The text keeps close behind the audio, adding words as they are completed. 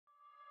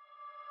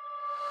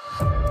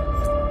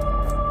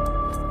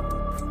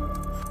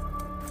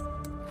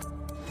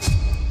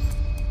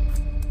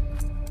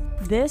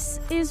This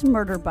is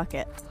Murder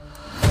Bucket.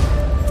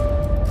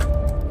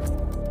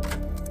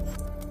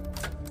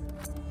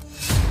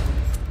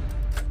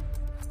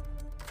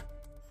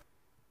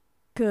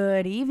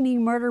 Good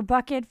evening, Murder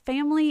Bucket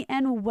family,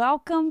 and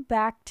welcome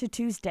back to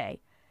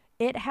Tuesday.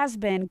 It has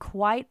been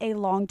quite a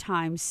long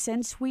time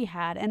since we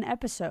had an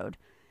episode,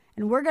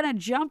 and we're going to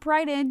jump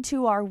right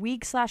into our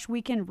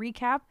week/weekend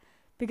recap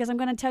because I'm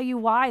going to tell you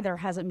why there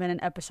hasn't been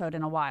an episode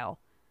in a while.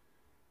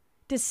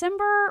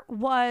 December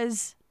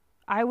was,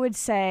 I would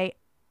say,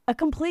 a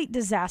complete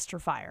disaster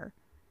fire.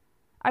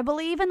 I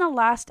believe in the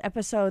last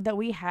episode that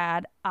we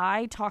had,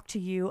 I talked to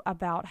you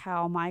about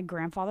how my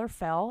grandfather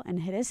fell and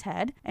hit his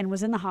head and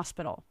was in the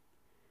hospital.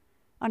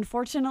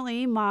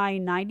 Unfortunately, my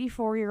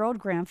 94-year-old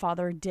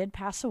grandfather did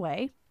pass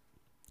away.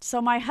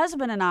 So my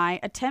husband and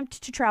I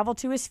attempt to travel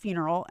to his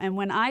funeral, and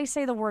when I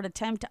say the word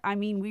attempt, I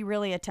mean we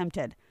really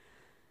attempted.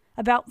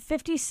 About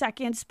 50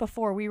 seconds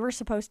before we were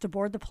supposed to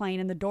board the plane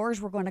and the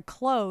doors were going to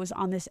close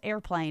on this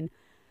airplane,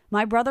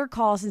 my brother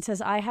calls and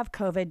says, "I have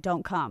COVID,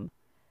 don't come."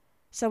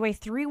 So a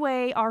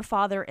three-way our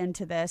father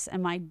into this,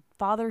 and my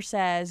father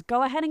says,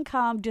 "Go ahead and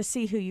come, just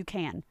see who you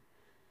can."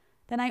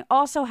 Then I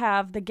also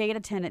have the gate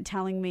attendant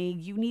telling me,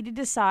 "You need to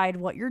decide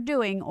what you're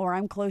doing or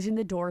I'm closing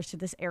the doors to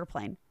this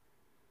airplane."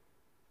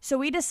 So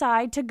we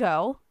decide to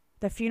go.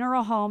 The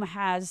funeral home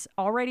has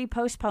already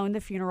postponed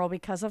the funeral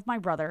because of my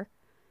brother.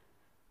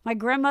 My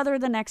grandmother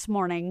the next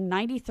morning,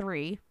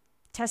 93,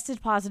 tested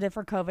positive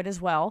for COVID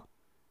as well.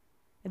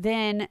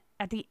 Then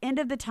at the end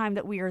of the time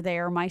that we were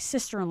there, my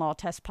sister-in-law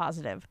tests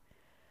positive.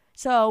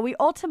 So we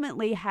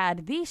ultimately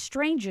had the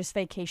strangest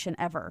vacation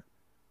ever.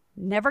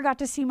 Never got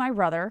to see my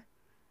brother.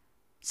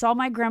 Saw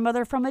my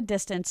grandmother from a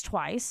distance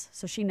twice.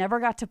 So she never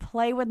got to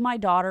play with my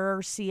daughter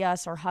or see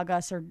us or hug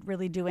us or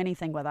really do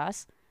anything with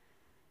us.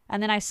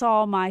 And then I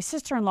saw my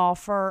sister-in-law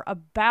for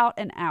about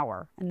an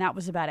hour, and that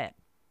was about it.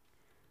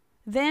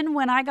 Then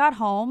when I got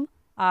home,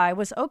 I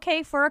was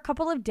okay for a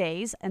couple of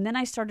days, and then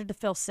I started to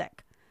feel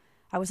sick.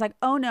 I was like,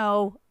 oh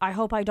no, I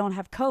hope I don't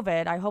have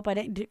COVID. I hope I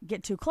didn't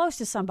get too close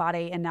to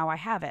somebody, and now I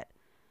have it.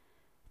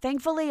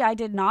 Thankfully, I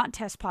did not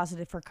test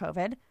positive for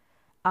COVID.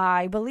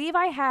 I believe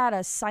I had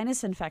a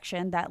sinus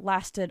infection that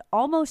lasted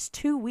almost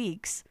 2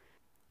 weeks.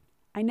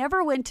 I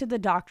never went to the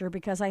doctor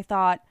because I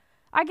thought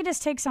I could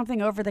just take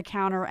something over the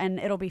counter and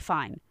it'll be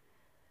fine.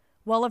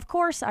 Well, of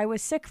course, I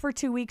was sick for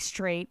 2 weeks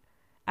straight.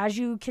 As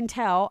you can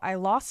tell, I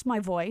lost my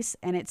voice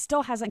and it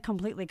still hasn't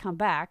completely come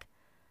back.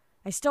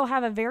 I still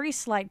have a very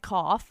slight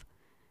cough.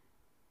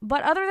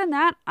 But other than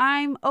that,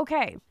 I'm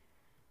okay.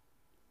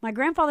 My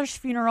grandfather's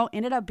funeral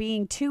ended up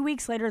being 2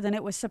 weeks later than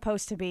it was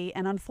supposed to be,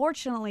 and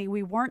unfortunately,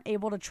 we weren't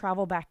able to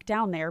travel back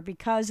down there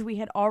because we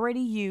had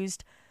already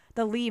used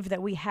the leave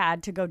that we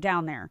had to go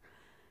down there.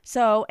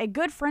 So a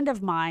good friend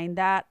of mine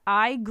that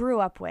I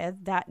grew up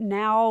with, that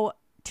now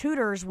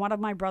tutors one of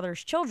my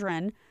brother's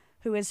children,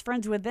 who is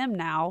friends with them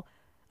now,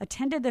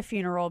 attended the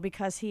funeral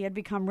because he had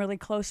become really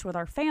close with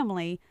our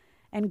family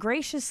and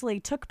graciously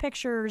took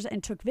pictures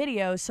and took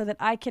videos so that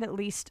I could at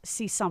least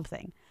see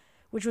something,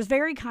 which was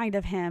very kind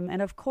of him.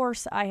 And of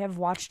course, I have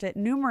watched it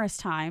numerous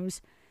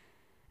times.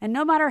 And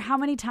no matter how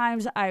many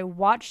times I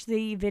watch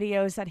the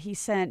videos that he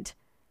sent,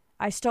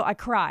 I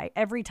cry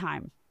every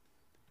time.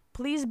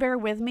 Please bear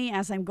with me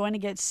as I'm going to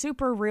get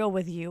super real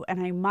with you, and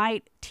I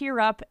might tear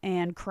up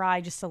and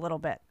cry just a little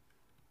bit.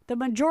 The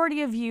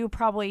majority of you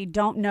probably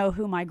don't know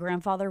who my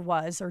grandfather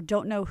was or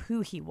don't know who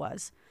he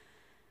was.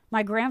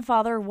 My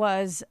grandfather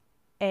was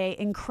an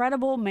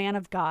incredible man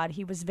of God.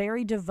 He was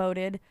very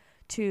devoted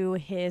to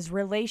his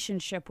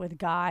relationship with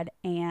God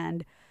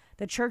and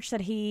the church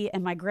that he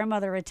and my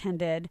grandmother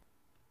attended.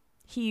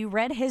 He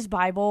read his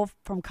Bible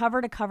from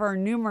cover to cover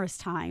numerous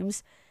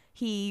times.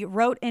 He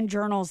wrote in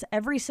journals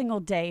every single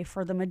day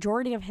for the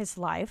majority of his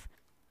life.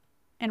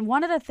 And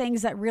one of the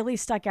things that really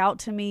stuck out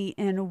to me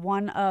in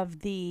one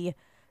of the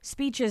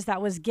speeches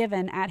that was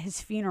given at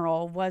his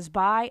funeral was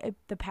by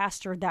the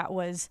pastor that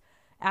was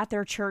at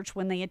their church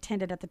when they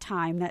attended at the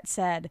time, that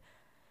said,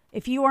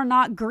 "If you are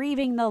not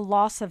grieving the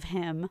loss of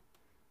him,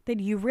 then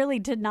you really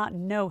did not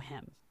know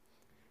him."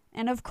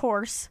 And of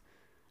course,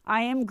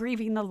 I am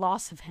grieving the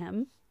loss of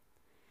him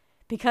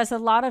because a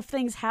lot of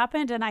things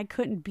happened and I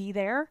couldn't be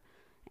there.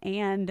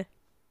 And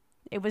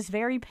it was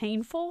very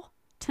painful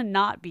to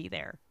not be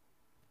there.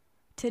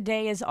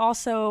 Today is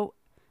also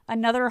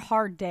another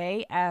hard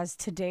day, as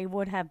today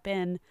would have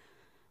been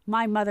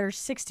my mother's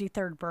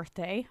 63rd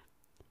birthday.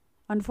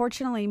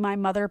 Unfortunately, my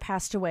mother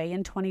passed away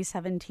in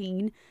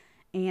 2017,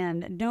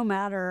 and no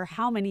matter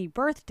how many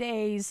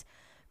birthdays,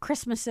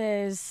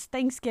 Christmases,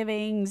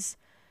 Thanksgivings,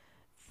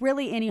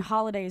 really any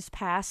holidays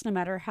pass, no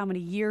matter how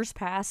many years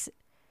pass,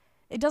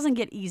 it doesn't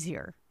get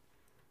easier.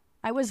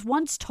 I was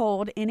once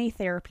told in a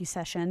therapy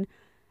session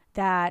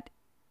that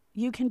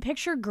you can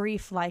picture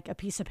grief like a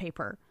piece of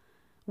paper.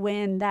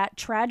 When that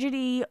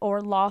tragedy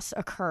or loss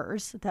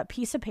occurs, that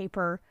piece of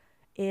paper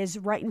is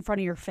right in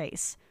front of your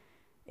face.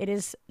 It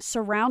is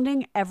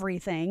surrounding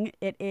everything.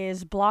 It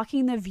is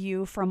blocking the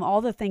view from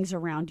all the things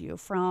around you,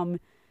 from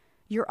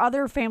your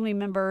other family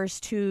members,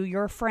 to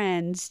your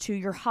friends, to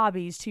your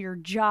hobbies, to your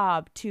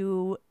job,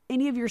 to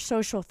any of your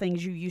social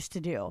things you used to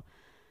do.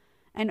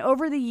 And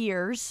over the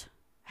years,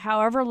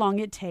 however long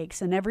it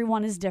takes, and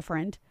everyone is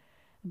different,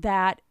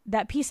 that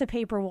piece of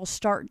paper will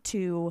start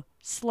to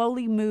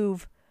slowly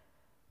move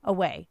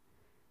away.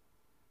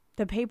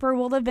 The paper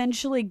will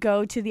eventually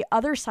go to the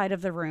other side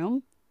of the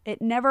room.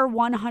 It never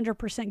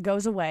 100%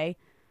 goes away.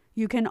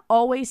 You can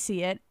always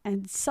see it,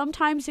 and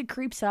sometimes it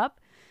creeps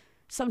up.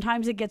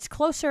 Sometimes it gets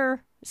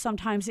closer.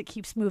 Sometimes it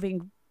keeps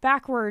moving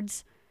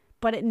backwards,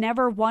 but it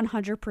never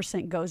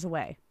 100% goes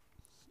away.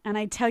 And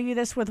I tell you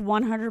this with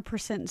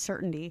 100%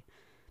 certainty,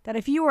 that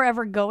if you are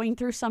ever going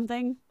through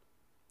something,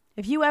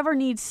 if you ever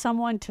need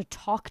someone to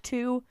talk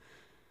to,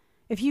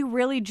 if you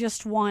really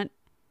just want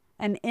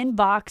an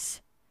inbox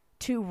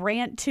to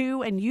rant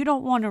to and you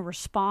don't want a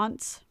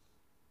response,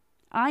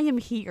 I am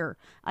here.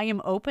 I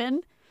am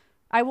open.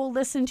 I will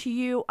listen to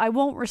you. I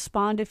won't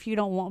respond if you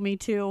don't want me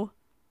to.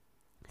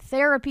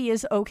 Therapy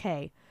is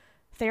okay.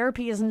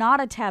 Therapy is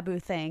not a taboo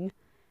thing,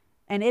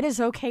 and it is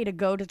okay to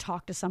go to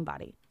talk to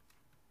somebody.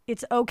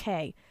 It's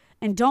okay.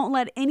 And don't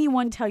let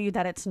anyone tell you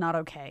that it's not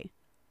okay.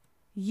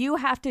 You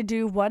have to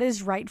do what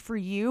is right for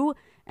you,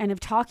 and if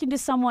talking to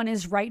someone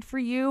is right for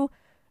you,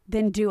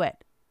 then do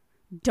it.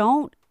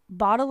 Don't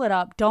bottle it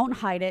up. Don't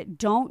hide it.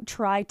 Don't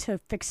try to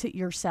fix it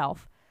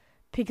yourself,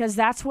 because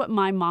that's what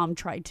my mom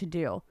tried to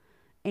do.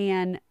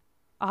 And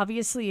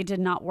obviously it did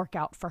not work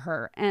out for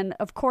her. And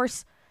of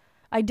course,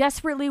 I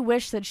desperately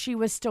wish that she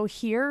was still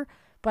here,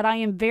 but I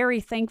am very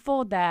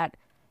thankful that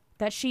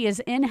she is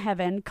in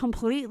heaven,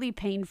 completely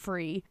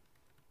pain-free,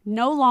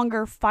 no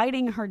longer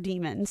fighting her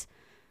demons.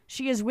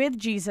 She is with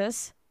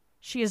Jesus,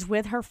 she is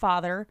with her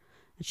Father,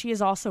 and she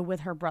is also with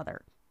her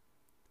brother.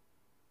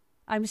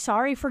 I'm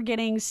sorry for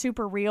getting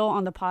super real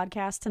on the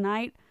podcast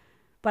tonight,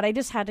 but I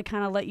just had to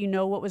kind of let you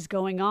know what was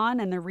going on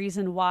and the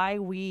reason why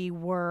we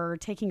were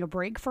taking a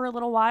break for a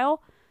little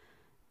while.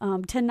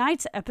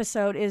 Tonight's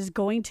episode is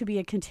going to be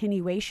a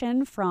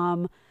continuation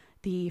from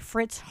the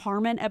Fritz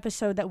Haarmann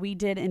episode that we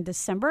did in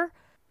December.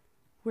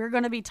 We're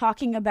going to be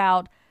talking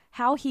about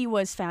how he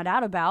was found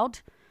out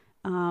about,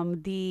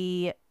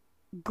 the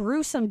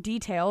gruesome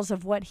details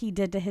of what he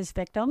did to his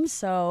victims.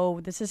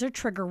 So this is a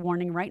trigger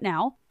warning right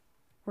now.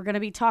 We're going to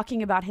be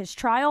talking about his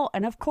trial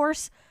and, of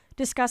course,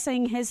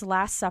 discussing his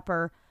Last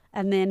Supper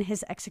and then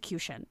his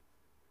execution.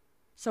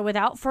 So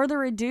without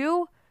further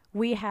ado,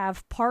 we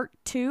have part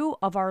 2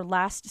 of our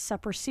Last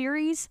Supper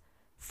series,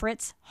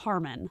 Fritz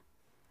Haarmann.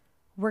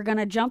 We're going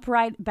to jump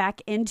right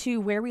back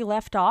into where we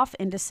left off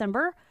in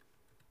December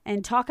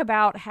and talk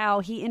about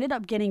how he ended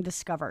up getting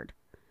discovered.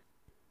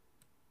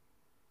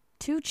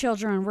 2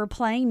 children were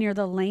playing near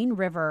the Lane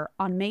River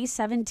on May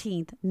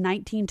 17th,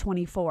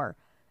 1924,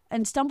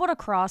 and stumbled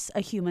across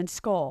a human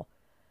skull.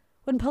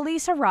 When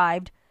police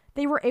arrived,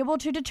 they were able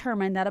to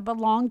determine that it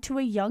belonged to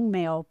a young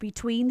male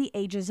between the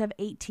ages of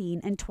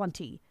 18 and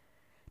 20.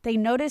 They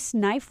noticed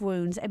knife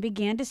wounds and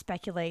began to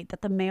speculate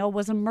that the male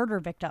was a murder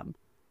victim.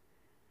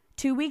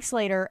 2 weeks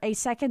later, a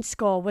second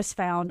skull was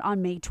found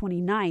on May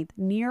 29th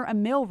near a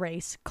mill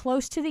race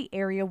close to the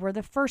area where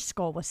the first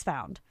skull was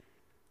found.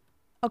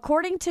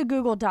 According to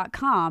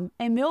Google.com,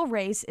 a mill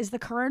race is the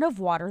current of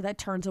water that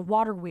turns a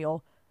water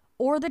wheel,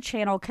 or the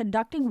channel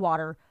conducting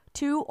water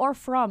to or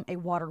from a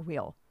water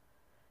wheel.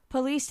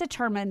 Police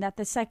determined that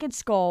the second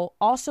skull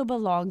also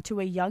belonged to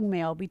a young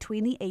male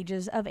between the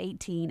ages of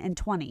 18 and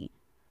 20.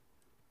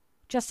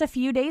 Just a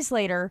few days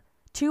later,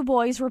 2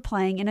 boys were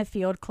playing in a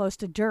field close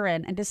to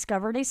Durin and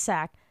discovered a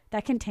sack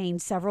that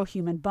contained several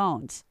human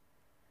bones.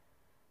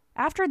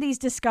 After these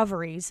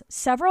discoveries,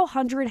 several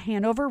hundred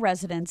Hanover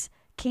residents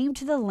came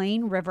to the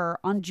Lane River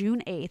on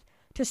June 8th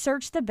to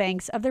search the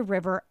banks of the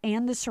river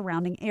and the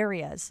surrounding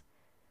areas.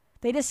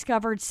 They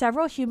discovered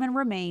several human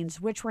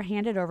remains which were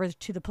handed over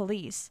to the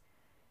police.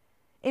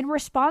 In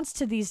response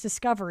to these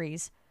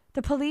discoveries,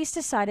 the police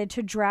decided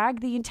to drag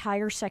the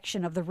entire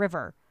section of the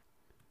river.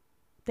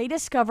 They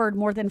discovered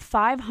more than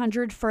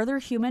 500 further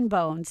human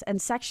bones,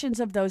 and sections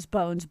of those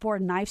bones bore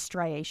knife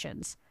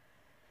striations.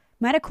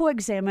 Medical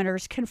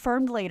examiners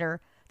confirmed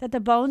later that the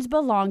bones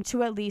belonged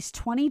to at least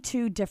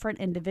 22 different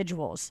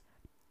individuals.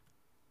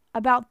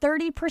 About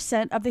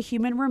 30% of the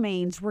human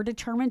remains were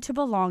determined to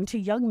belong to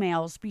young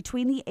males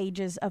between the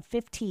ages of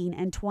 15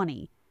 and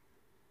 20.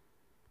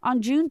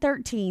 On June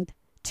 13th,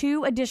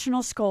 2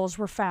 additional skulls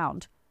were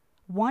found,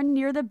 one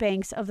near the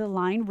banks of the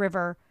Lane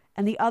River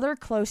and the other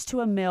close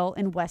to a mill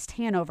in West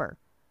Hanover.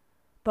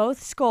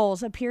 Both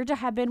skulls appeared to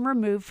have been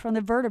removed from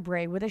the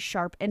vertebrae with a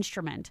sharp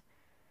instrument.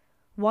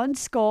 One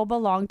skull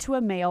belonged to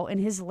a male in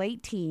his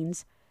late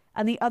teens,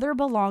 and the other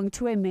belonged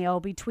to a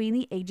male between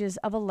the ages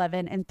of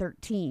 11 and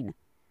 13.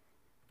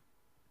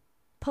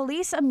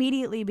 Police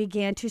immediately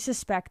began to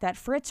suspect that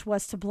Fritz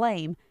was to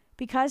blame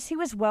because he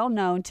was well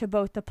known to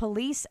both the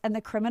police and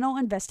the Criminal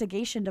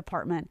Investigation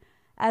Department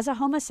as a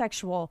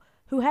homosexual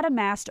who had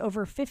amassed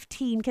over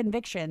 15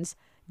 convictions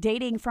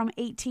dating from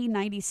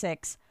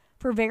 1896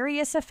 for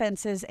various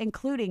offenses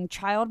including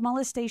child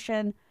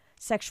molestation,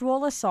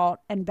 sexual assault,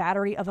 and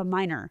battery of a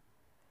minor.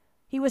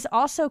 He was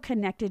also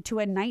connected to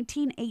a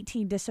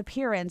 1918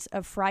 disappearance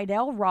of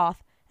Friedel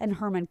Roth and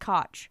Hermann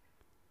Koch.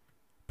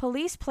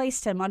 Police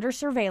placed him under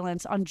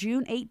surveillance on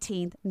June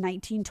 18,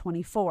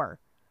 1924.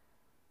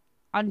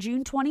 On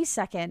June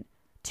 22nd,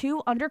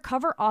 two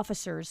undercover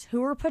officers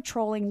who were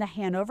patrolling the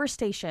Hanover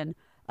station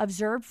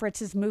observed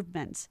Fritz's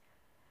movements.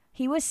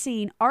 He was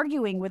seen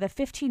arguing with a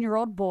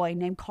 15-year-old boy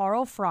named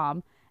Karl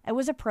Fromm and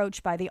was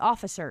approached by the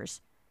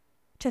officers.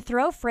 To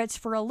throw Fritz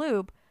for a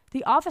loop,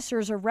 the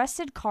officers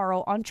arrested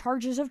Karl on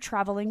charges of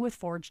traveling with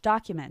forged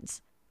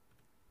documents.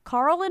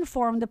 Karl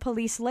informed the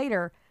police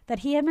later that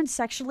he had been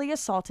sexually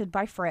assaulted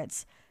by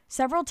Fritz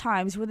several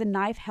times with a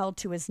knife held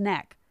to his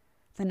neck.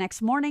 The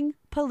next morning,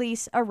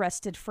 police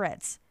arrested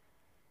Fritz.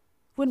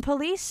 When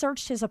police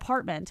searched his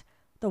apartment,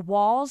 the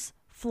walls,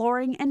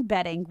 flooring, and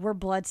bedding were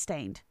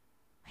blood-stained.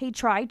 He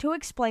tried to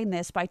explain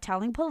this by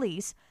telling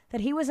police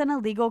that he was an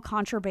illegal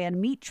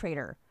contraband meat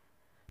trader.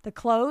 The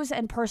clothes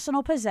and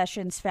personal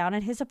possessions found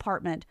in his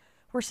apartment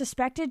were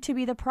suspected to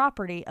be the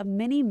property of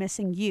many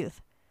missing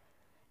youth.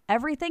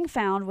 Everything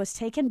found was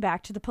taken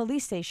back to the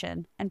police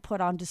station and put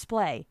on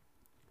display.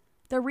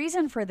 The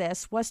reason for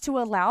this was to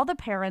allow the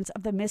parents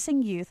of the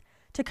missing youth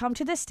to come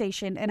to the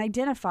station and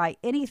identify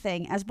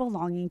anything as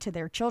belonging to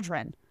their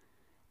children.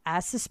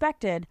 As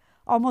suspected,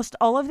 almost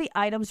all of the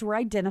items were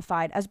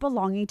identified as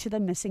belonging to the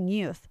missing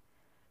youth.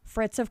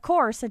 Fritz, of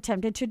course,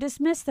 attempted to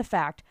dismiss the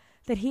fact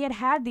that he had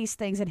had these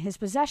things in his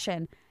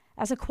possession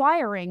as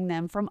acquiring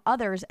them from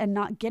others and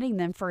not getting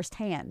them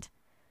firsthand.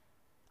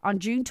 On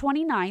June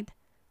 29th,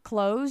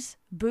 clothes,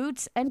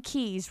 boots, and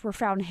keys were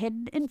found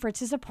hidden in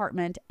Fritz's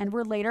apartment and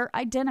were later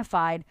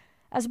identified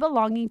as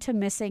belonging to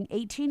missing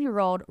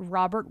 18-year-old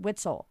Robert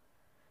Witzel.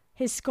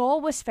 His skull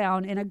was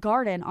found in a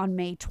garden on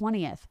May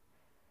 20th.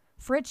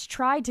 Fritz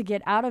tried to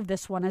get out of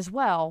this one as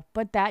well,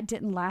 but that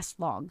didn't last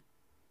long.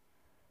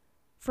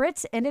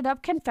 Fritz ended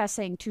up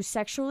confessing to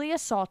sexually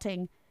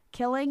assaulting,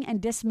 killing, and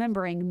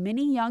dismembering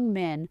many young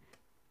men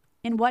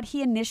in what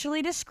he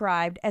initially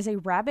described as a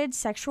rabid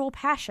sexual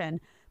passion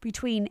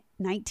between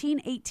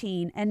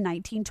 1918 and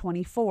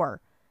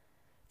 1924.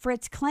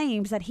 Fritz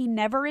claims that he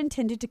never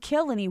intended to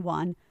kill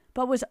anyone,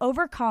 but was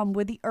overcome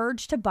with the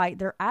urge to bite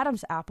their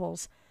Adam's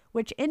apples,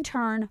 which in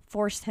turn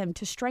forced him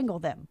to strangle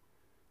them.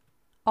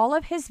 All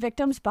of his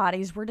victims'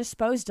 bodies were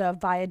disposed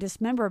of via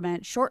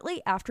dismemberment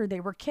shortly after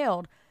they were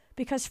killed,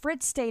 because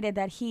Fritz stated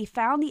that he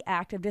found the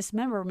act of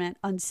dismemberment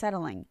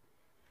unsettling.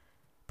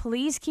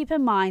 Please keep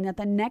in mind that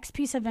the next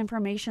piece of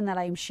information that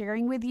I am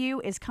sharing with you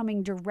is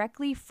coming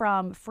directly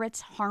from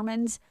Fritz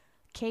Haarmann's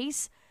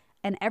case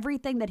and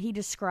everything that he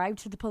described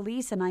to the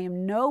police, and I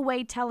am no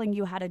way telling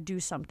you how to do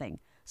something.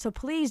 So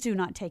please do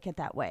not take it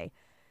that way.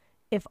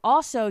 If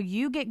also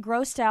you get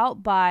grossed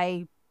out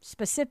by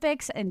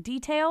specifics and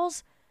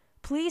details,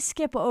 please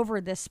skip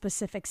over this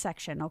specific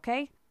section,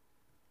 okay?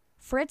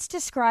 Fritz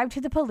described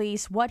to the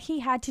police what he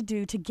had to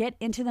do to get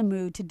into the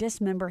mood to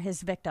dismember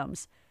his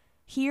victims.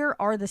 Here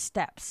are the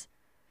steps.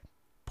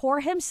 Pour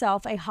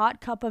himself a hot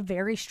cup of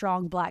very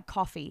strong black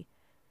coffee.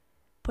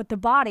 Put the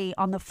body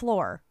on the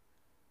floor.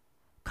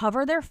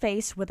 Cover their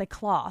face with a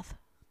cloth.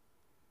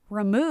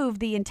 Remove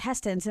the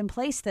intestines and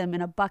place them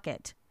in a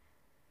bucket.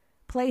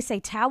 Place a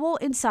towel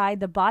inside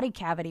the body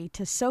cavity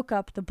to soak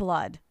up the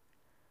blood.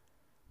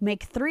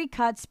 Make 3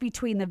 cuts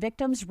between the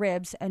victim's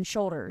ribs and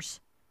shoulders.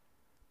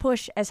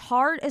 Push as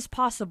hard as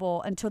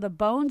possible until the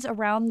bones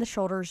around the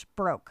shoulders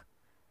broke.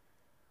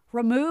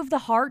 Remove the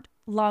heart,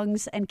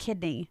 lungs, and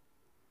kidney.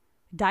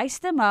 Dice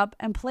them up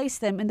and place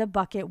them in the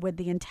bucket with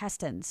the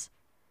intestines.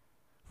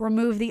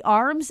 Remove the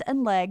arms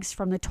and legs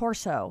from the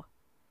torso.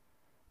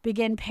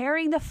 Begin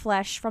paring the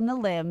flesh from the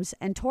limbs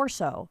and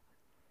torso.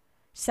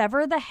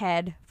 Sever the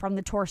head from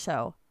the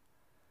torso.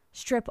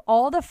 Strip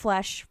all the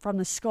flesh from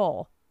the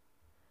skull.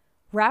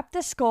 Wrap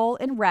the skull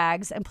in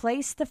rags and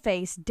place the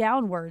face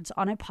downwards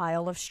on a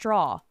pile of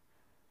straw.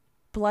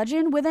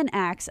 Bludgeon with an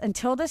axe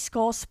until the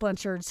skull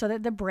splintered so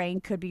that the brain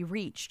could be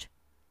reached.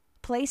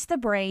 Place the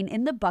brain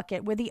in the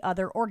bucket with the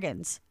other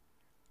organs.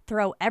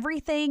 Throw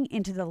everything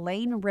into the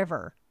Lane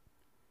River.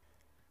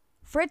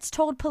 Fritz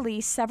told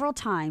police several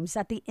times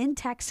that the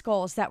intact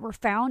skulls that were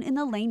found in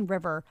the Lane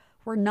River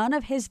were none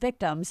of his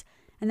victims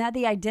and that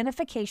the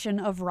identification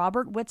of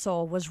Robert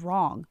Witzel was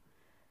wrong.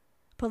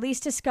 Police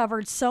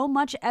discovered so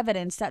much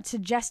evidence that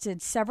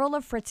suggested several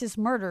of Fritz's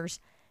murders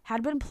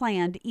had been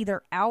planned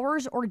either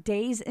hours or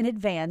days in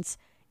advance,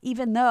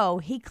 even though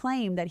he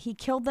claimed that he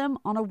killed them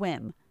on a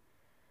whim.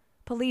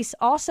 Police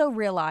also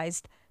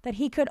realized that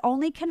he could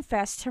only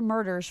confess to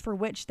murders for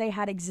which they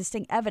had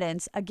existing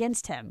evidence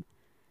against him.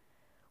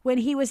 When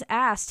he was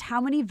asked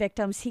how many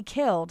victims he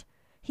killed,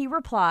 he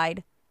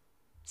replied,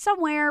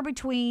 somewhere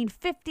between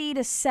 50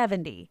 to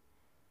 70,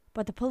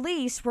 but the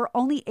police were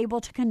only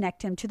able to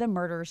connect him to the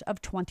murders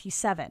of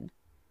 27.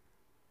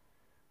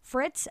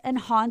 Fritz and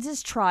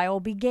Hans's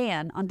trial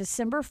began on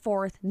December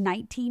 4th,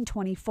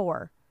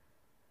 1924.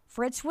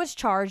 Fritz was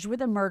charged with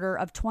the murder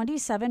of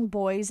 27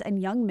 boys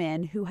and young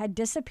men who had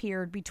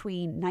disappeared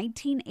between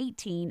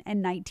 1918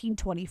 and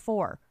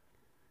 1924.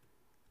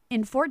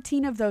 In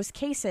 14 of those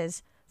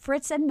cases,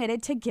 Fritz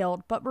admitted to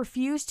guilt but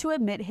refused to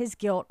admit his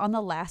guilt on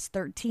the last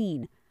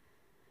 13.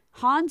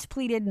 Hans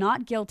pleaded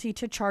not guilty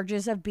to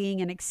charges of being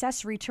an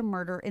accessory to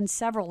murder in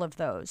several of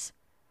those.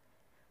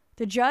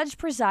 The judge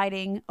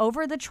presiding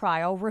over the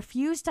trial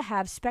refused to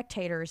have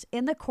spectators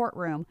in the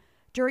courtroom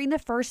during the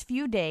first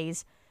few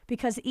days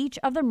because each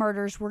of the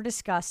murders were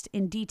discussed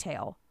in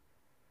detail.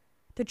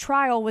 The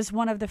trial was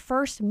one of the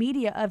first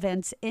media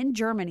events in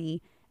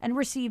Germany and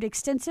received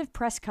extensive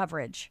press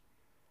coverage.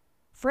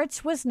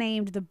 Fritz was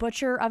named the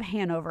Butcher of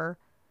Hanover,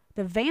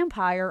 the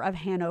Vampire of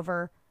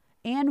Hanover,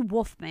 and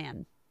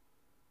Wolfman.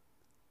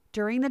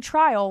 During the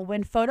trial,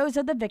 when photos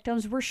of the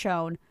victims were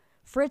shown,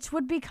 Fritz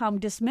would become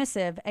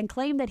dismissive and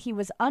claim that he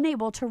was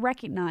unable to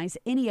recognize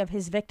any of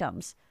his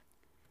victims.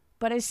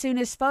 But as soon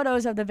as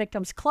photos of the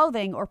victims'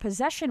 clothing or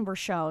possession were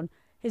shown,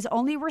 his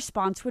only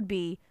response would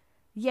be,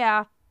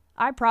 "Yeah,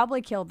 I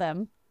probably killed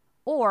them,"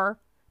 or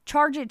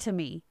 "Charge it to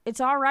me.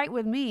 It's all right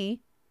with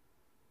me."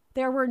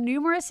 There were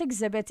numerous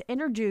exhibits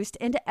introduced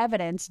into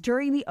evidence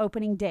during the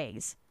opening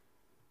days.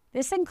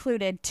 This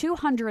included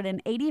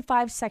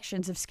 285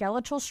 sections of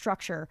skeletal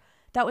structure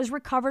that was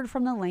recovered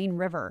from the Lane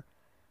River,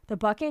 the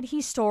bucket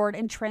he stored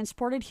and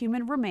transported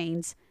human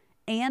remains,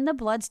 and the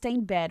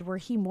blood-stained bed where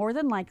he more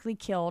than likely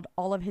killed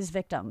all of his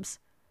victims.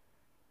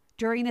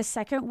 During the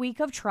second week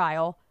of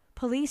trial,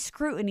 police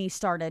scrutiny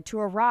started to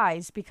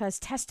arise because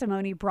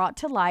testimony brought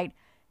to light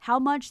how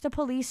much the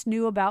police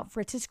knew about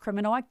Fritz's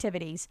criminal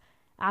activities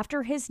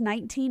after his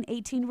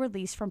 1918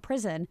 release from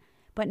prison,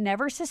 but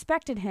never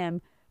suspected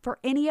him for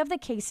any of the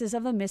cases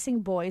of the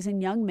missing boys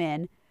and young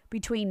men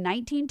between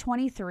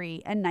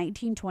 1923 and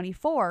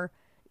 1924,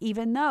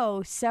 even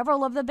though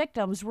several of the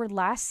victims were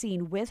last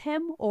seen with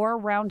him or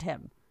around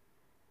him.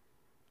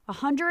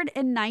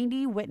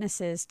 190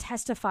 witnesses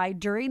testified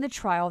during the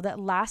trial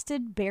that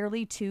lasted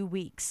barely 2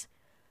 weeks.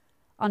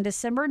 On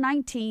December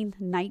 19,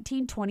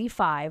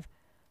 1925,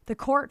 the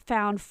court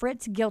found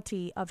Fritz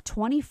guilty of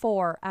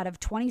 24 out of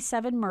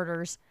 27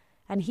 murders,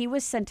 and he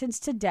was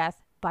sentenced to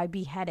death by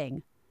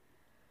beheading.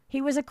 He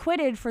was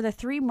acquitted for the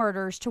 3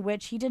 murders to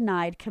which he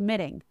denied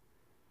committing.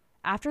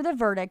 After the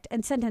verdict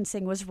and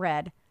sentencing was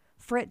read,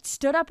 Fritz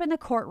stood up in the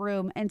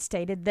courtroom and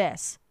stated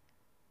this: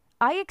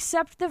 "I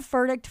accept the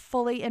verdict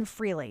fully and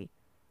freely.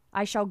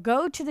 I shall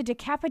go to the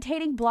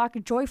decapitating block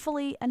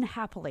joyfully and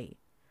happily."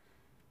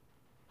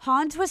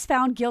 Hans was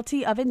found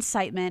guilty of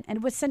incitement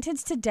and was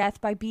sentenced to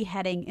death by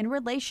beheading in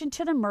relation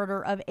to the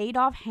murder of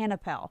Adolf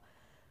Hannepel,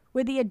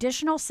 with the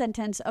additional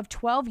sentence of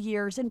 12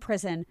 years in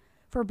prison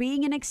for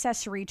being an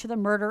accessory to the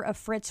murder of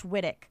Fritz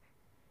Wittig.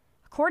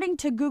 According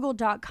to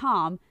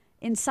Google.com,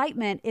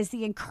 incitement is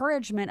the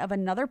encouragement of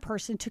another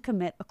person to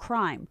commit a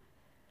crime.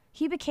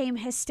 He became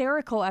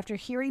hysterical after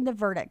hearing the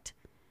verdict.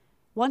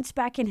 Once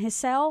back in his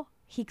cell,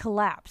 he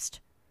collapsed.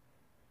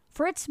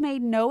 Fritz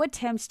made no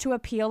attempts to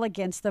appeal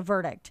against the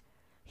verdict.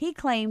 He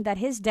claimed that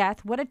his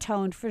death would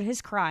atone for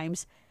his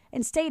crimes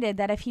and stated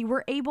that if he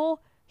were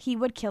able, he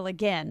would kill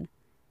again.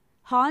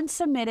 Hans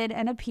submitted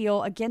an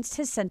appeal against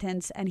his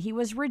sentence and he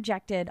was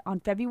rejected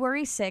on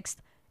February 6,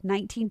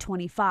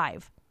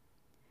 1925.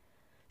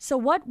 So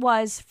what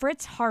was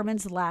Fritz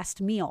Haarmann's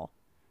last meal?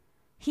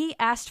 He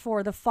asked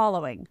for the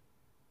following: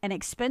 an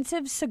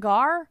expensive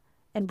cigar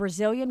and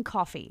Brazilian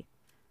coffee.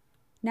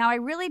 Now, I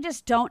really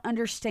just don't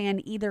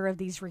understand either of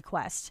these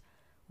requests.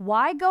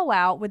 Why go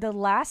out with the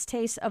last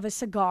taste of a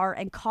cigar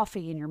and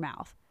coffee in your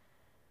mouth?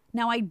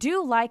 Now, I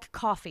do like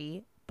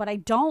coffee, but I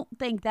don't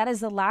think that is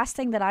the last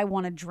thing that I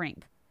want to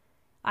drink.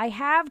 I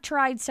have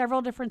tried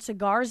several different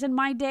cigars in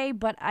my day,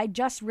 but I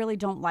just really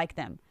don't like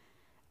them.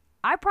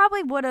 I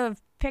probably would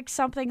have picked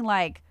something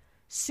like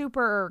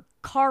super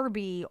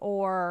carby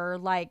or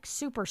like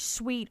super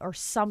sweet or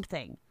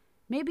something.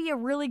 Maybe a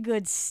really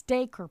good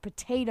steak or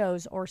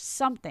potatoes or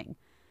something.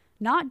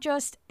 Not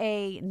just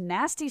a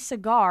nasty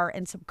cigar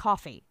and some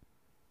coffee.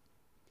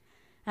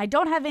 I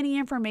don't have any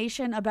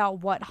information about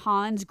what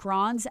Hans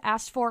Grans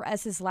asked for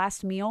as his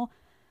last meal,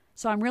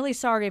 so I'm really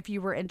sorry if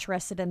you were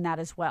interested in that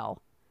as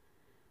well.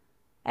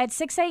 At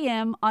 6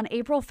 a.m. on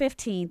April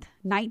 15,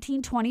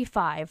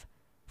 1925,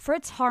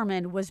 Fritz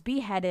Haarmann was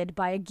beheaded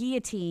by a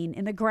guillotine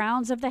in the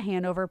grounds of the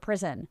Hanover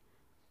prison.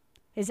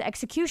 His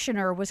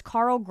executioner was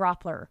Karl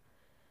Groppler.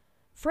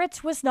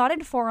 Fritz was not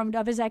informed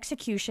of his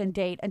execution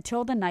date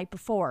until the night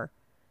before.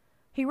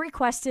 He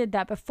requested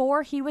that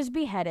before he was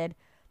beheaded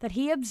that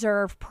he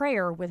observe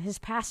prayer with his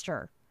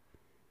pastor.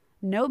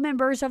 No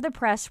members of the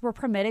press were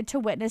permitted to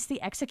witness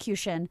the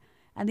execution,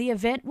 and the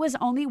event was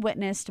only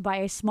witnessed by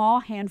a small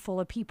handful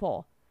of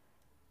people.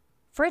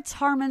 Fritz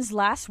Haarmann's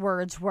last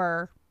words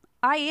were,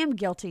 "I am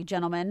guilty,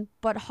 gentlemen,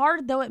 but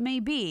hard though it may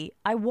be,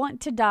 I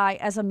want to die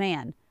as a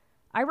man.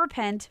 I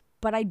repent,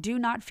 but I do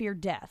not fear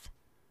death."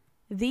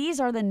 These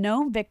are the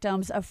known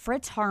victims of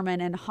Fritz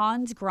Haarmann and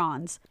Hans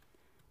Grans,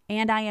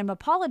 and I am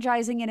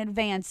apologizing in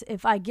advance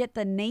if I get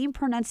the name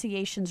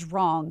pronunciations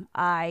wrong.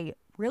 I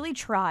really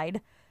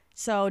tried,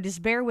 so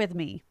just bear with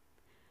me.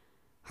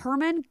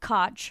 Hermann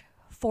Koch,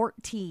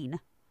 14.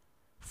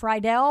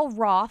 Friedel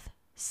Roth,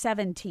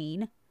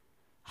 17.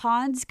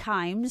 Hans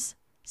Kimes,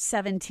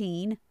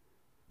 17.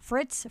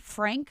 Fritz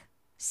Frank,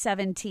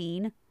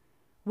 17.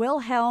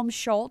 Wilhelm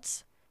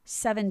Schultz,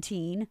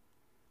 17.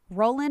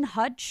 Roland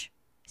Hutch,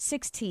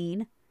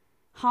 16.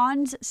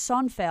 Hans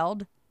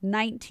Sonfeld,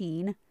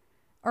 19.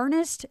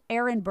 Ernest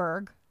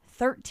Ehrenberg,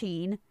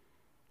 13.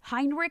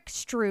 Heinrich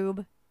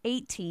Strube,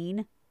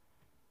 18.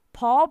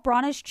 Paul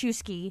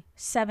Broniszewski,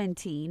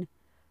 17.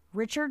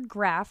 Richard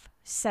Graf,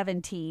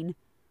 17.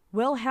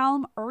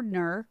 Wilhelm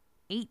Erdner,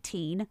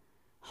 18.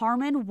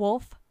 Haarmann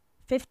Wolf,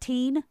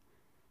 15.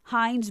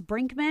 Heinz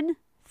Brinkmann,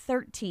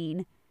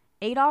 13.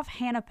 Adolf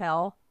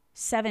Hannapel,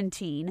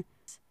 17.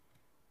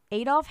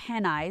 Adolf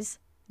Henneis,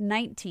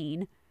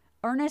 19.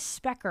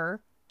 Ernest Specker,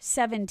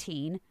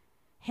 17.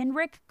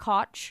 Henrik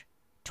Koch,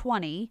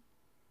 20.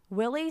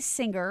 Willie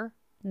Singer,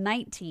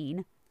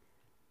 19.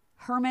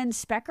 Hermann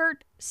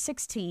Speckert,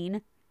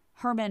 16.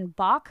 Hermann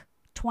Bach,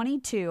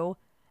 22.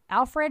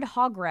 Alfred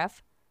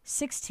Hogreff,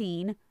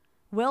 16.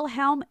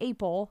 Wilhelm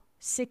Apel,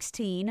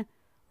 16.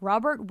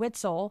 Robert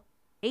Witzel,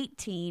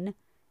 18.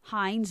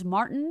 Heinz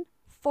Martin,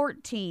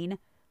 14.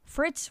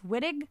 Fritz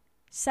Wittig,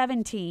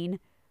 17.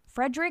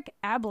 Frederick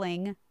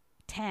Abling,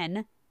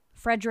 10.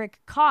 Frederick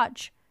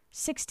Koch,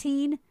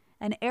 16.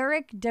 And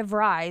Eric de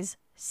Vries,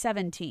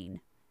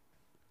 17.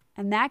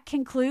 And that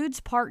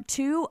concludes part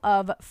 2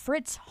 of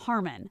Fritz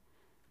Haarmann.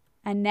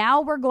 And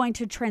now we're going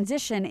to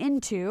transition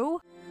into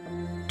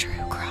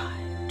True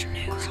Crime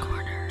News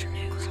Corner.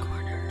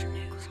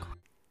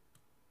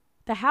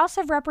 The House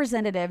of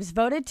Representatives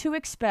voted to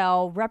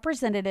expel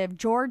Representative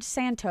George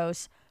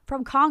Santos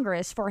from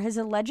Congress for his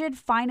alleged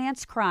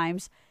finance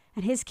crimes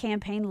and his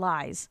campaign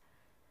lies.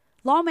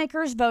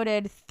 Lawmakers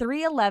voted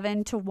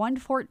 311 to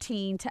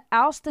 114 to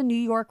oust the New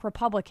York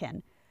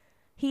Republican.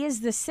 He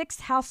is the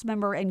 6th House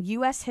member in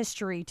U.S.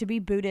 history to be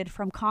booted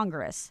from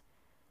Congress.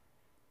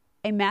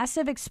 A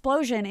massive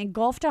explosion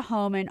engulfed a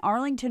home in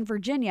Arlington,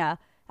 Virginia,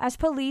 as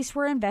police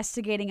were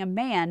investigating a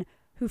man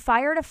who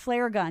fired a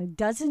flare gun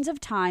dozens of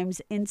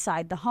times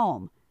inside the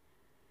home.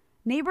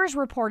 Neighbors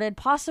reported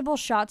possible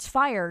shots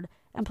fired,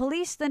 and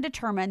police then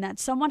determined that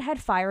someone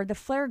had fired the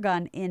flare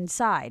gun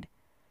inside.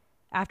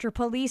 After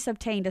police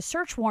obtained a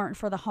search warrant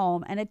for the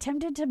home and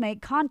attempted to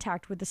make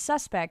contact with the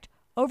suspect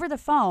over the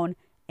phone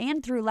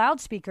and through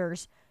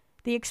loudspeakers,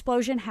 the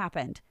explosion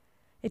happened.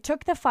 It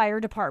took the fire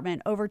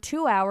department over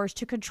 2 hours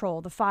to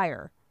control the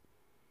fire.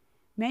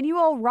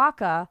 Manuel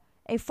Roca,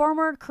 a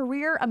former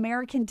career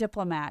American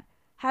diplomat,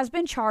 has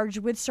been charged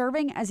with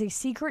serving as a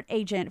secret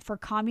agent for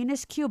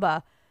Communist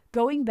Cuba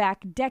going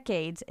back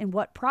decades in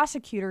what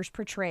prosecutors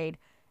portrayed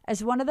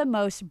as one of the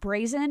most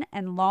brazen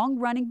and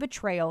long-running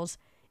betrayals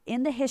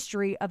in the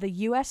history of the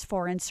U.S.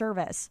 Foreign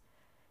Service.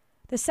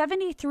 The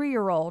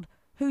 73-year-old,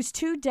 whose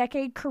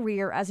 2-decade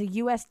career as a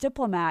U.S.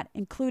 diplomat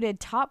included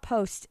top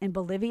posts in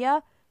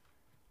Bolivia,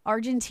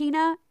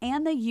 Argentina,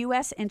 and the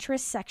U.S.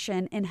 Interest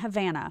Section in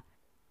Havana.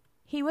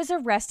 He was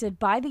arrested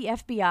by the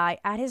FBI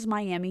at his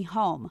Miami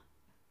home.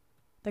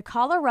 The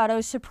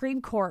Colorado Supreme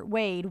Court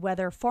weighed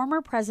whether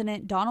former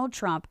President Donald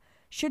Trump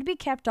should be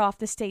kept off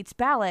the state's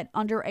ballot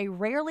under a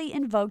rarely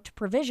invoked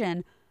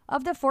provision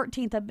of the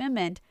 14th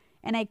Amendment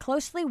in a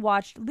closely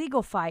watched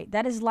legal fight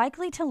that is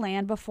likely to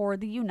land before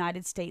the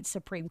United States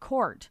Supreme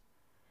Court.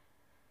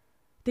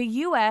 The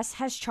U.S.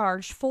 has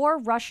charged 4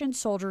 Russian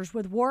soldiers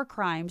with war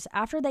crimes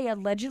after they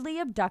allegedly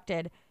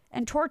abducted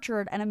and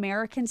tortured an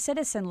American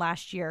citizen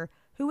last year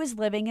who was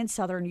living in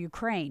southern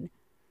Ukraine.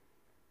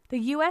 The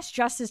U.S.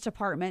 Justice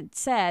Department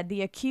said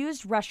the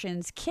accused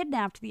Russians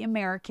kidnapped the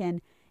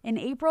American in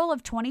April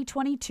of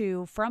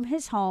 2022 from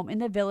his home in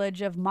the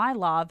village of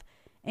Mylov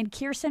in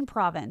Kherson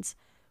province,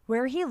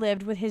 where he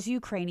lived with his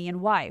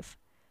Ukrainian wife.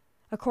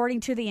 According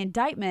to the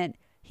indictment,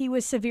 he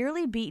was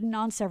severely beaten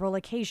on several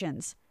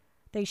occasions.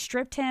 They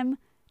stripped him,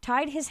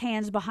 tied his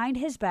hands behind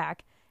his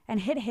back, and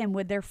hit him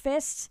with their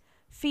fists,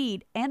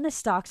 feet, and the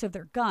stocks of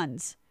their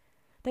guns.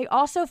 They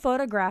also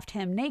photographed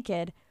him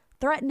naked,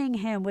 threatening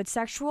him with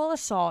sexual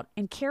assault,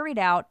 and carried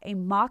out a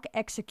mock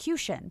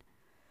execution.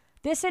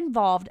 This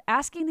involved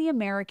asking the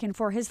American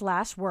for his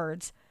last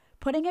words,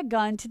 putting a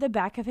gun to the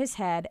back of his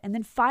head, and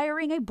then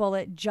firing a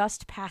bullet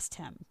just past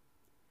him.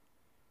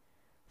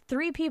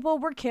 3 people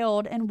were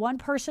killed and 1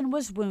 person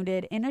was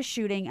wounded in a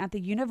shooting at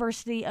the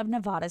University of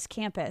Nevada's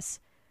campus.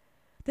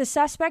 The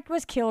suspect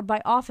was killed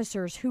by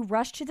officers who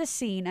rushed to the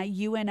scene at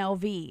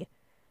UNLV.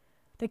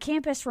 The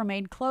campus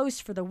remained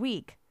closed for the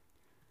week.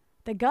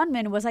 The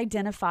gunman was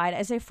identified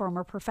as a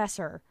former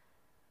professor.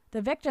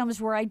 The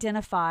victims were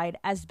identified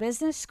as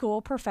business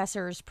school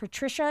professors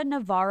Patricia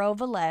Navarro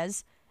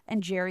Velez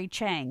and Jerry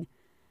Chang,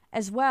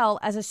 as well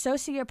as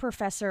Associate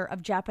Professor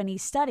of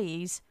Japanese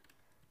Studies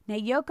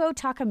Naoko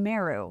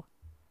Takamaru.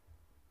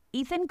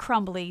 Ethan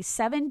Crumbly,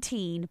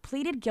 17,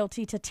 pleaded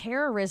guilty to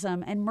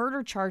terrorism and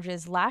murder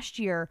charges last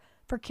year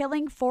for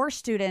killing 4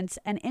 students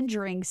and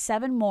injuring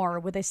 7 more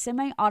with a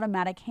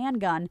semi-automatic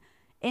handgun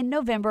in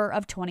November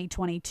of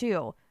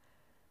 2022.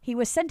 He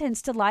was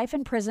sentenced to life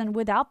in prison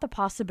without the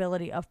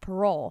possibility of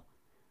parole.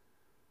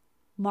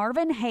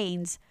 Marvin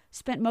Haynes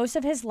spent most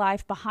of his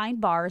life behind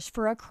bars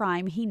for a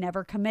crime he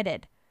never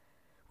committed.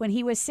 When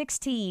he was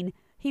 16,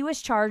 He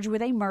was charged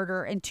with a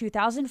murder in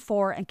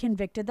 2004 and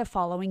convicted the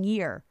following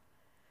year.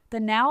 The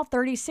now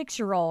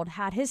 36-year-old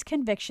had his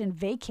conviction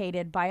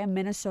vacated by a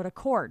Minnesota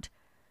court.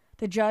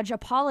 The judge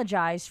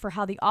apologized for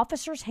how the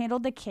officers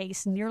handled the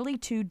case nearly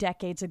 2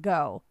 decades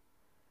ago.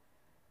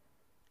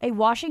 A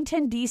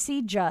Washington,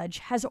 D.C. judge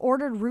has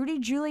ordered Rudy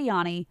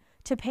Giuliani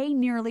to pay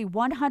nearly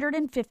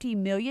 $150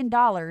 million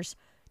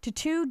to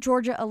 2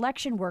 Georgia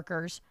election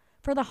workers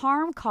for the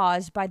harm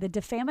caused by the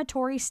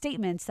defamatory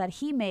statements that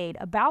he made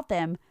about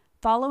them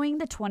following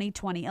the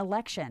 2020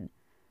 election.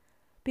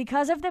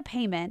 Because of the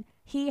payment,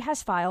 he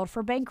has filed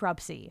for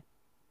bankruptcy.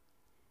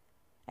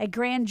 A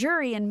grand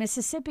jury in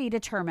Mississippi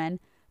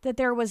determined that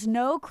there was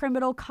no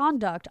criminal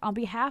conduct on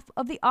behalf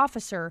of the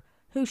officer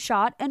who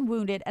shot and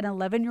wounded an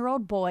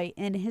 11-year-old boy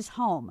in his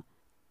home.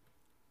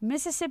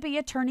 Mississippi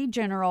Attorney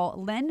General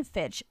Lynn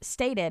Fitch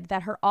stated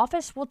that her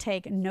office will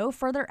take no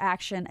further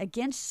action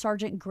against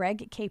Sergeant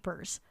Greg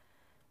Capers.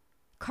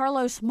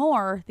 Carlos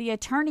Moore, the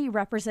attorney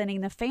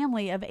representing the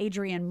family of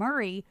Adrian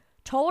Murray,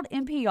 told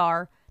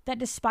NPR that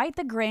despite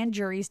the grand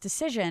jury's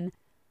decision,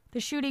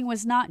 the shooting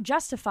was not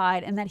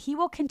justified and that he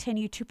will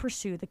continue to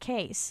pursue the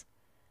case.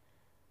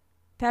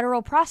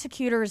 Federal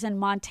prosecutors in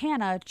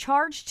Montana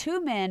charged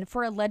 2 men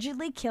for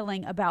allegedly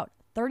killing about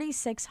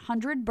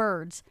 3,600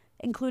 birds,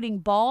 including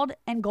bald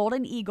and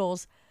golden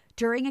eagles,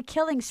 during a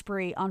killing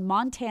spree on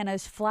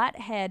Montana's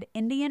Flathead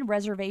Indian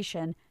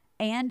Reservation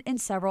and in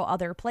several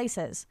other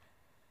places.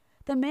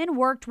 The men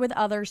worked with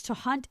others to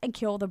hunt and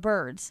kill the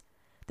birds.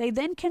 They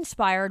then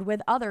conspired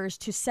with others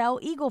to sell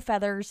eagle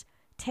feathers,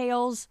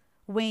 tails,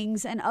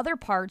 wings, and other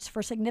parts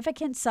for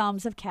significant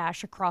sums of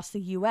cash across the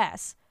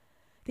U.S.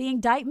 The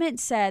indictment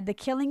said the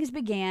killings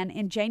began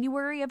in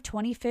January of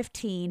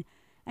 2015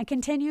 and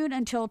continued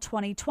until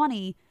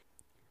 2020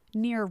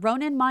 near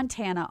Ronan,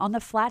 Montana on the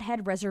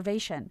Flathead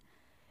Reservation.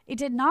 It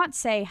did not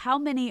say how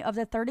many of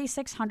the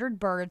 3,600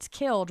 birds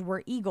killed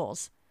were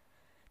eagles.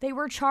 They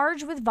were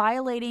charged with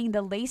violating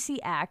the Lacey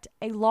Act,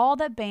 a law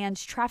that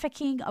bans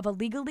trafficking of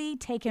illegally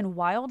taken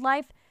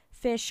wildlife,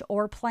 fish,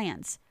 or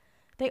plants.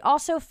 They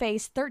also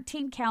faced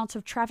 13 counts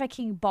of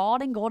trafficking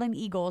bald and golden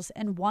eagles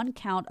and 1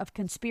 count of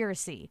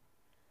conspiracy.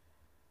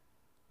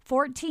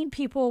 14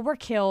 people were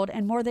killed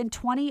and more than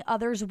 20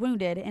 others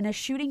wounded in a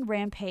shooting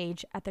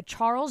rampage at the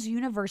Charles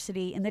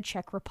University in the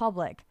Czech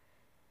Republic.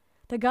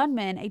 The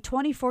gunman, a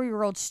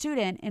 24-year-old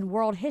student in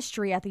world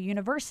history at the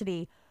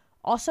university,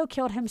 also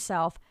killed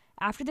himself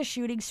after the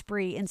shooting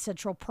spree in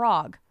central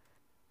Prague.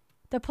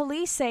 The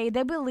police say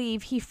they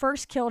believe he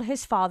first killed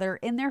his father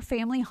in their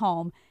family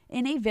home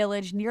in a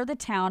village near the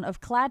town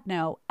of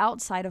Kladno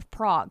outside of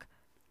Prague.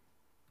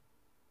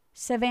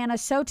 Savannah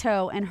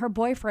Soto and her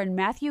boyfriend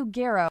Matthew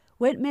Garrow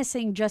went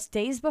missing just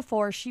days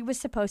before she was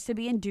supposed to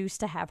be induced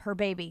to have her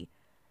baby.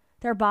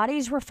 Their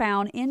bodies were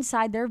found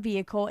inside their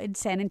vehicle in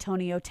San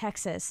Antonio,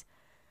 Texas.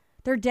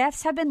 Their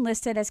deaths have been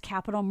listed as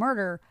capital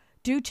murder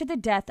due to the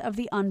death of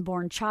the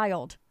unborn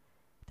child.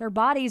 Their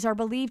bodies are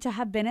believed to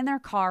have been in their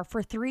car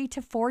for 3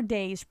 to 4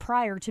 days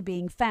prior to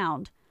being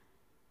found.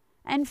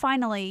 And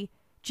finally,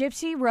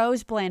 Gypsy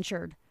Rose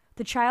Blanchard,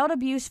 the child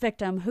abuse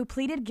victim who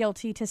pleaded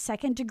guilty to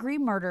second-degree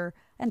murder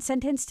and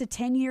sentenced to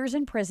 10 years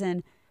in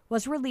prison,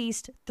 was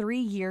released 3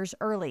 years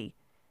early.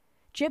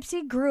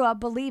 Gypsy grew up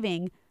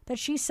believing that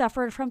she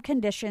suffered from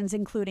conditions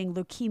including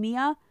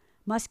leukemia,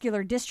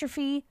 muscular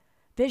dystrophy,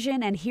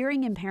 vision and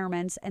hearing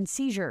impairments, and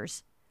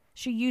seizures.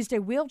 She used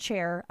a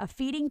wheelchair, a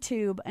feeding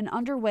tube, and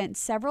underwent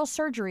several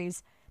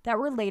surgeries that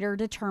were later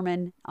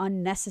determined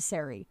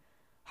unnecessary.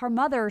 Her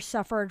mother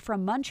suffered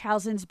from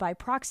Munchausen's by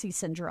proxy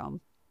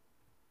syndrome.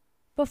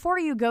 Before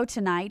you go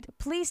tonight,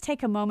 please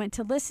take a moment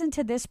to listen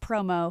to this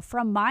promo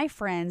from my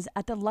friends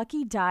at the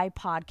Lucky Die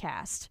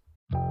podcast.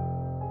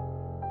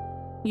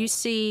 You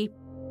see,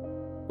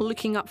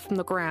 looking up from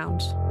the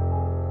ground,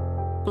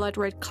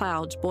 blood-red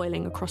clouds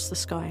boiling across the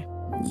sky.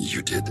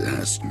 You did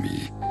ask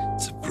me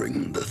to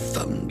bring the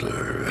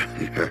thunder.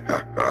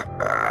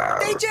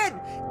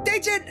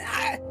 Agent!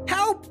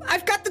 Help!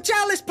 I've got the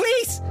chalice,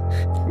 please!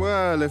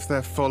 Well, if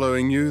they're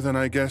following you, then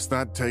I guess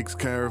that takes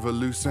care of a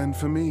loose end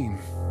for me.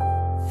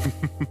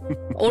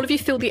 All of you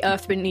feel the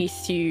earth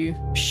beneath you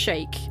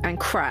shake and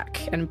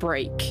crack and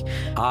break.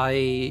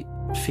 I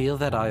feel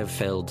that I have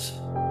failed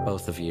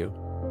both of you,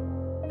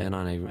 and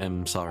I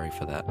am sorry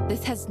for that.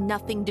 This has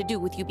nothing to do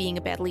with you being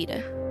a bad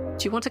leader.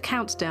 Do you want a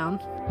countdown?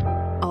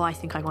 Oh, I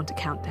think I want a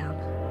countdown.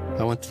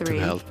 I wanted 3,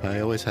 to help.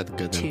 I always had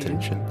good 2,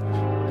 intention.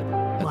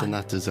 I 1. did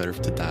not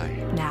deserve to die.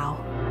 Now.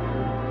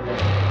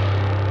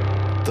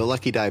 The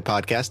Lucky Die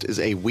podcast is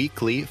a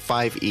weekly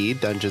 5e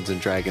Dungeons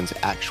 & Dragons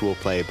actual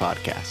play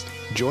podcast.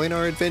 Join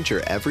our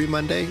adventure every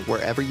Monday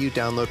wherever you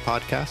download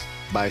podcasts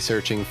by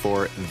searching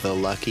for The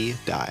Lucky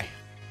Die.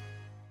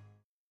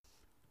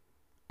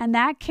 And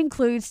that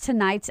concludes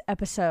tonight's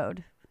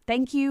episode.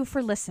 Thank you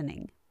for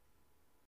listening.